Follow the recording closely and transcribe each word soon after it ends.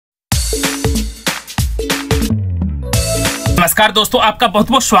नमस्कार दोस्तों, आपका बहुत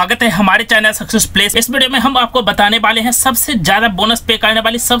बहुत स्वागत है हमारे चैनल सक्सेस प्लेस। इस वीडियो में हम आपको बताने वाले हैं सबसे ज्यादा बोनस पे करने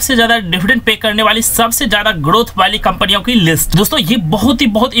वाली, सबसे ज्यादा डिविडेंड पे करने वाली, सबसे ज्यादा ग्रोथ वाली कंपनियों की लिस्ट। दोस्तों ये बहुत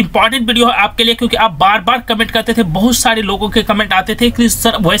इंपॉर्टेंट वीडियो है आपके लिए, क्योंकि आप बार बार कमेंट करते थे, बहुत सारे लोगों के कमेंट आते थे कि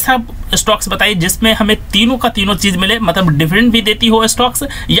सर वैसा स्टॉक्स बताइए जिसमें हमें तीनों का तीनों चीज मिले, मतलब डिविडेंड भी देती हो स्टॉक्स,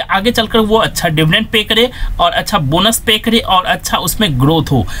 या आगे चलकर वो अच्छा डिविडेंड पे करे और अच्छा बोनस पे करे और अच्छा उसमें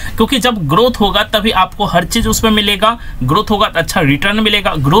ग्रोथ हो। क्योंकि जब ग्रोथ होगा तभी आपको हर चीज उसमें मिलेगा, ग्रोथ होगा तो अच्छा रिटर्न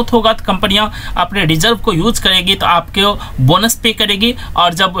मिलेगा, ग्रोथ होगा तो कंपनियां अपने रिजर्व को यूज करेगी तो आपको बोनस पे करेगी,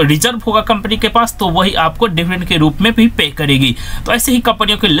 और जब रिजर्व होगा कंपनी के पास तो वही आपको डिविडेंड के रूप में भी पे करेगी। तो ऐसे ही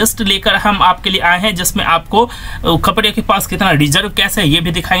कंपनियों की लिस्ट लेकर हम आपके लिए आए हैं, जिसमें आपको कंपनियों के पास कितना रिजर्व कैसे है ये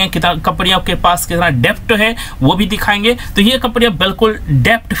भी दिखाएंगे, कितना कंपनियों के पास कितना डेप्ट है वो भी दिखाएंगे। तो ये कंपनियां बिल्कुल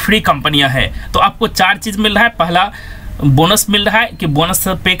डेप्ट फ्री कंपनियां हैं। तो आपको चार चीज मिल रहा है। पहला बोनस मिल रहा है कि बोनस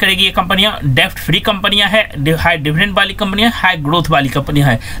पे करेगी ये कंपनियां, डेप्ट फ्री कंपनियां है, हाई डिविडेंड वाली कंपनियां, हाई ग्रोथ वाली कंपनियां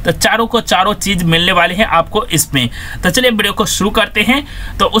है। तो चारों चीज मिलने वाले हैं आपको इसमें। तो चलिए वीडियो को शुरू करते हैं।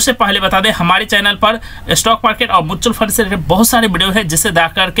 तो उससे पहले बता दें, हमारे चैनल पर स्टॉक मार्केट और म्यूचुअल फंड से रिलेटेड बहुत सारे वीडियो है, जिससे जा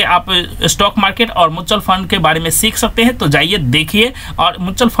करके आप स्टॉक मार्केट और म्यूचुअल फंड के बारे में सीख सकते हैं। तो जाइए देखिए और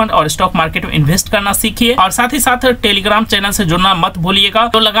म्यूचुअल फंड और स्टॉक मार्केट में इन्वेस्ट करना सीखिए, और साथ ही साथ टेलीग्राम चैनल से जुड़ना मत भूलिएगा।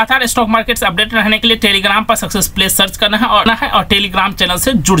 तो लगातार स्टॉक मार्केट से अपडेट रहने के लिए टेलीग्राम पर सक्सेस प्लेस सर्च करना है और टेलीग्राम चैनल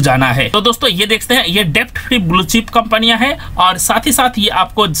से जुड़ जाना है। तो दोस्तों ये देखते हैं, ये डेप्ट फ्री ब्लू चिप कंपनियां हैं, और साथ ही साथ ये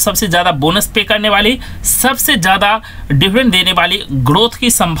आपको सबसे ज्यादा बोनस पे करने वाली, सबसे ज्यादा डिविडेंड देने वाली, ग्रोथ की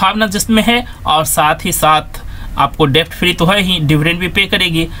संभावना जिसमें है, और साथ ही साथ आपको डेप्ट फ्री तो है ही, डिविडेंड भी पे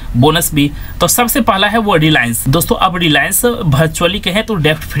करेगी, बोनस भी। तो सबसे पहला है वो रिलायंस। दोस्तों अब रिलायंस वर्चुअली कहें तो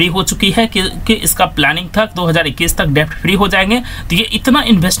डेप्ट फ्री हो चुकी है, कि इसका प्लानिंग था 2021 तक डेप्ट फ्री हो जाएंगे। तो ये इतना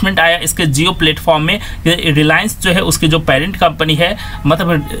इन्वेस्टमेंट आया इसके जियो प्लेटफॉर्म में, रिलायंस जो है उसकी जो पेरेंट कंपनी है,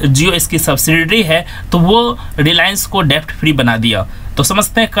 मतलब जियो इसकी सब्सिडरी है, तो वो रिलायंस को डेप्ट फ्री बना दिया। तो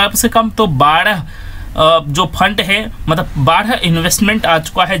समझते हैं कम से कम तो 12 जो फंड है, मतलब 12 इन्वेस्टमेंट आ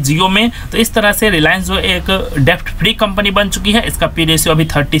चुका है जियो में। तो इस तरह से रिलायंस जो एक डेप्ट फ्री कंपनी बन चुकी है। इसका पी रेशियो अभी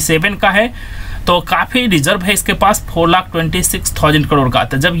 37 का है। तो काफ़ी रिजर्व है इसके पास, 4,26,000 करोड़ का।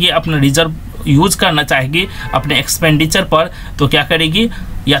 तो जब ये अपना रिजर्व यूज करना चाहेगी अपने एक्सपेंडिचर पर, तो क्या करेगी,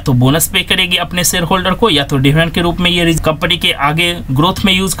 या तो बोनस पे करेगी अपने शेयर होल्डर को, या तो डिविडेंड के रूप में ये कंपनी के आगे ग्रोथ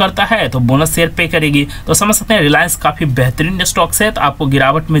में यूज करता है तो बोनस शेयर पे करेगी। तो समझ सकते हैं रिलायंस काफ़ी बेहतरीन स्टॉक्स है। तो आपको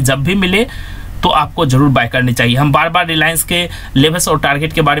गिरावट में जब भी मिले तो आपको जरूर बाय करनी चाहिए। हम बार बार रिलायंस के लेवल्स और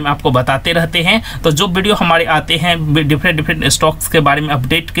टारगेट के बारे में आपको बताते रहते हैं। तो जो वीडियो हमारे आते हैं डिफरेंट स्टॉक्स के बारे में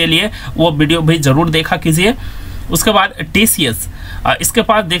अपडेट के लिए, वो वीडियो भी जरूर देखा कीजिए। उसके बाद TCS, इसके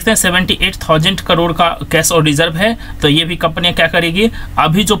पास देखते हैं 78,000 करोड़ का कैश और रिजर्व है। तो ये भी कंपनियां क्या करेगी,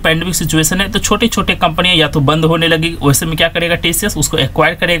 अभी जो पैंडेमिक सिचुएशन है तो छोटे छोटे कंपनियां या तो बंद होने लगी, वैसे में क्या करेगा TCS, उसको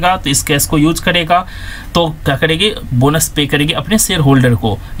एक्वायर करेगा, तो इस कैश को यूज करेगा, तो क्या करेगी, बोनस पे करेगी अपने शेयर होल्डर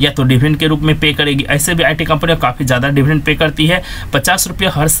को, या तो डिविडेंड के रूप में पे करेगी। ऐसे भी IT कंपनियां काफ़ी ज़्यादा डिविडेंड पे करती है, 50 रुपये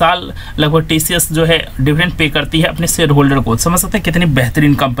हर साल लगभग TCS जो है डिविडेंड पे करती है अपने शेयर होल्डर को। समझ सकते हैं कितनी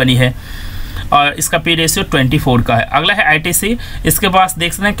बेहतरीन कंपनी है, और इसका पी रेशियो 24 का है। अगला है ITC, इसके पास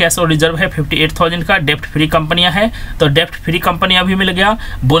देख सकते हैं कैश और रिजर्व है 58,000 का, डेप्ट फ्री कंपनियां हैं। तो डेप्ट फ्री कंपनियां भी मिल गया,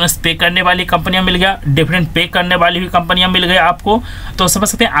 बोनस पे करने वाली कंपनियां मिल गया, डिविडेंड पे करने वाली भी कंपनियां मिल गई आपको। तो समझ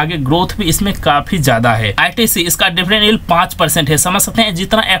सकते हैं आगे ग्रोथ भी इसमें काफ़ी ज़्यादा है। ITC इसका डिविडेंड यील्ड 5% है। समझ सकते हैं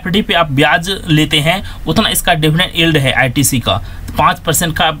जितना FD पे आप ब्याज लेते हैं उतना इसका डिविडेंड यील्ड है ITC का,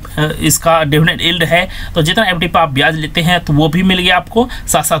 5% का इसका डिविडेंड यील्ड है। तो जितना FD पे आप ब्याज लेते हैं तो वो भी मिल गया आपको,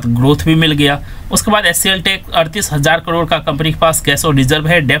 साथ साथ ग्रोथ भी मिल गया। उसके बाद HCL टेक 38,000 करोड़ का कंपनी के पास कैश और रिजर्व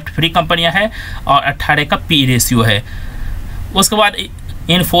है, डेप्ट फ्री कंपनियां है, और 18 का पी रेशियो है। उसके बाद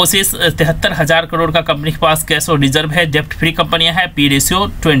इन्फोसिस 73,000 करोड़ का कंपनी के पास कैश और रिजर्व है, डेप्ट फ्री कंपनियां है, पी रेशियो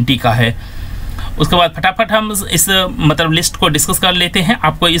 20 का है। उसके बाद फटाफट हम इस मतलब लिस्ट को डिस्कस कर लेते हैं।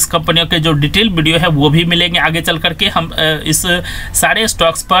 आपको इस कंपनियों के जो डिटेल वीडियो है वो भी मिलेंगे आगे चल करके। हम इस सारे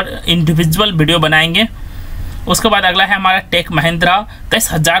स्टॉक्स पर इंडिविजुअल वीडियो बनाएंगे। उसके बाद अगला है हमारा टेक महिंद्रा,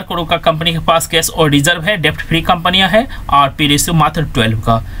 23,000 करोड़ का कंपनी के पास कैश और रिजर्व है, डेप्ट फ्री कंपनियां है, और पी रेशियो मात्र 12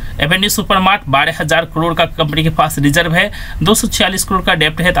 का। एवेन्यू सुपरमार्ट 12,000 करोड़ का कंपनी के पास रिजर्व है, 246 करोड़ का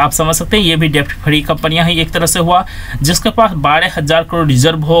डेप्ट है। तो आप समझ सकते हैं ये भी डेप्ट फ्री कंपनियां ही एक तरह से हुआ। जिसके पास 12,000 करोड़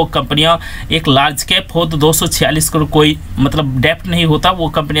रिजर्व हो, कंपनियां एक लार्ज कैप हो, तो 246 करोड़ कोई मतलब डेप्ट नहीं होता, वो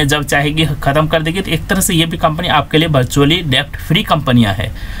कंपनियां जब चाहेगी खत्म कर देगी। तो एक तरह से ये भी कंपनी आपके लिए वर्चुअली डेप्ट फ्री कंपनियां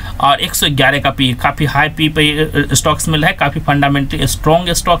है। और 111 का पी, काफ़ी हाई पी पे स्टॉक्स मिल रहा है, काफ़ी फंडामेंटली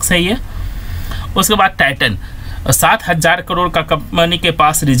स्ट्रॉन्ग स्टॉक्स है ये। उसके बाद टाइटन 7,000 करोड़ का कंपनी के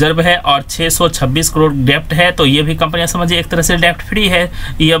पास रिजर्व है और 626 करोड़ डेप्ट है। तो ये भी कंपनियां समझिए एक तरह से डेप्ट फ्री है।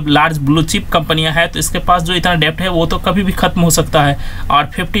 ये अब लार्ज ब्लू चिप कंपनियां हैं, तो इसके पास जो इतना डेप्ट है वो तो कभी भी खत्म हो सकता है। और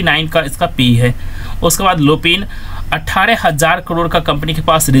 59 का इसका पी है। उसके बाद लुपिन 18,000 करोड़ का कंपनी के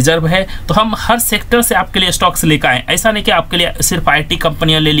पास रिजर्व है। तो हम हर सेक्टर से आपके लिए स्टॉक्स लेकर आए, ऐसा नहीं कि आपके लिए सिर्फ IT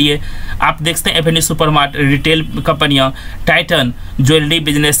कंपनियां ले लिए। आप देखते हैं एवेन्यू सुपरमार्ट, रिटेल कंपनियां, टाइटन ज्वेलरी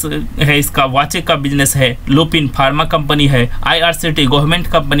बिजनेस है, इसका वाचे का बिजनेस है, लुपिन फार्मा कंपनी है, IRCT गवर्नमेंट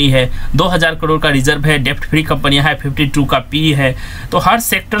कंपनी है, 2,000 करोड़ का रिजर्व है, डेप्ट फ्री कंपनियां है, 52 का पी है। तो हर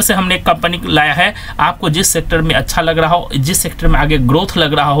सेक्टर से हमने एक कंपनी लाया है। आपको जिस सेक्टर में अच्छा लग रहा हो, जिस सेक्टर में आगे ग्रोथ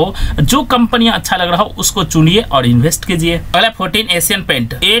लग रहा हो, जो कंपनियां अच्छा लग रहा हो उसको चुनिए और इन्वेस्ट कीजिए। अगला 14 एशियन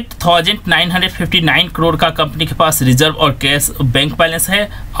पेंट, 8,959 करोड़ का कंपनी के पास रिजर्व और कैश बैंक बैलेंस है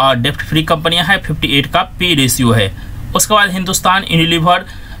और डेप्ट फ्री कंपनियां है, 58 का पी रेशियो है। उसके बाद हिंदुस्तान यूनिलीवर,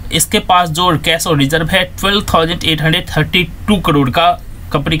 इसके पास जो कैश और रिजर्व है 12,832 करोड़ का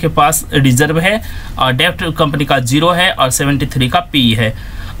कंपनी के पास रिजर्व है और डेप्ट कंपनी का 0 है और 73 का पी है।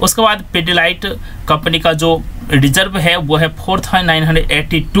 उसके बाद पिडिलाइट कंपनी का जो रिजर्व है वो है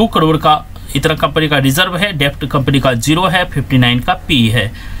 4,982 करोड़ का इतना कंपनी का रिजर्व है, डेप्ट कंपनी का 0 है, 59 का पी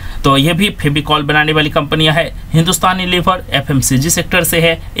है। तो ये भी फेविकॉल बनाने वाली कंपनियां है। हिंदुस्तान यूनिलीवर FMCG सेक्टर से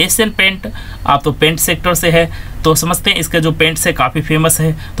है। एशियन पेंट आप तो पेंट सेक्टर से है, तो समझते हैं इसके जो पेंट से काफ़ी फेमस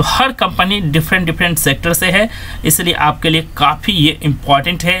है। तो हर कंपनी डिफरेंट सेक्टर से है, इसलिए आपके लिए काफ़ी ये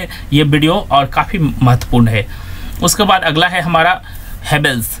इम्पॉर्टेंट है ये वीडियो और काफ़ी महत्वपूर्ण है। उसके बाद अगला है हमारा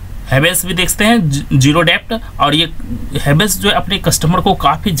हैवेल्स भी देखते हैं 0 डेप्ट, और ये हैवेल्स जो है अपने कस्टमर को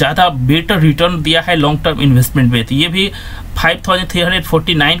काफ़ी ज़्यादा बेटर रिटर्न दिया है लॉन्ग टर्म इन्वेस्टमेंट में। तो ये भी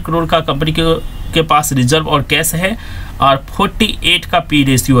 5,349 करोड़ का कंपनी के पास रिजर्व और कैश है और 48 का पी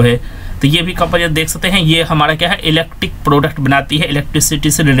रेशियो है। तो ये भी कंपनी देख सकते हैं, ये हमारा क्या है, इलेक्ट्रिक प्रोडक्ट बनाती है,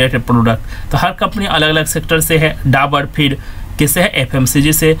 इलेक्ट्रिसिटी से रिलेटेड प्रोडक्ट। तो हर कंपनी अलग अलग सेक्टर से है। डाबर फिर किससे है,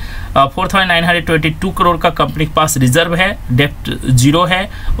 FMCG से। 4,922 करोड़ का कंपनी के पास रिजर्व है, डेप्ट 0 है।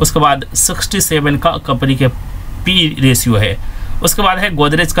 उसके बाद 67 का कंपनी के पी रेशियो है। उसके बाद है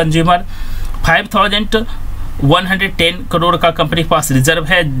गोदरेज कंज्यूमर, 5,110 करोड़ का कंपनी के पास रिजर्व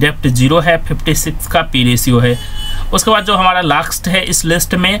है, डेप्ट 0 है, 56 का पी रेशियो है। उसके बाद जो हमारा लास्ट है इस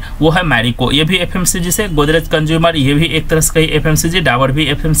लिस्ट में वो है मैरिको, ये भी FMCG से। गोदरेज कंज्यूमर ये भी एक तरह से FMCG, डाबर भी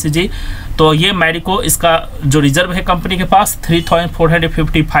FMCG। तो ये मैरिको, इसका जो रिजर्व है कंपनी के पास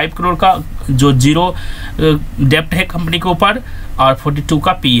 3,455 करोड़ का, जो 0 डेप्ट है कंपनी के ऊपर और 42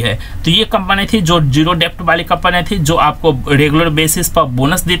 का पी है। तो ये कंपनी थी जो 0 डेप्ट वाली कंपनी थी, जो आपको रेगुलर बेसिस पर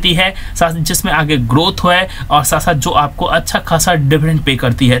बोनस देती है, साथ जिसमें आगे ग्रोथ है और साथ साथ जो आपको अच्छा खासा डिविडेंड पे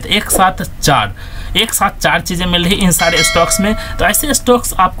करती है। तो एक साथ चार चीज़ें मिल रही इन सारे स्टॉक्स में। तो ऐसे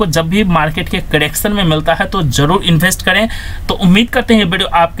स्टॉक्स आपको जब भी मार्केट के करेक्शन में मिलता है तो ज़रूर इन्वेस्ट करें। तो उम्मीद करते हैं वीडियो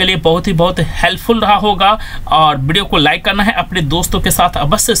आपके लिए बहुत हेल्पफुल रहा होगा, और वीडियो को लाइक करना है, अपने दोस्तों के साथ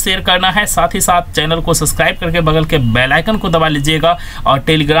अवश्य शेयर करना है, साथ ही साथ चैनल को सब्सक्राइब करके बगल के बेल आइकन को दबा लीजिएगा और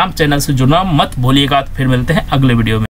टेलीग्राम चैनल से जुड़ना मत भूलिएगा। फिर मिलते हैं अगले वीडियो में।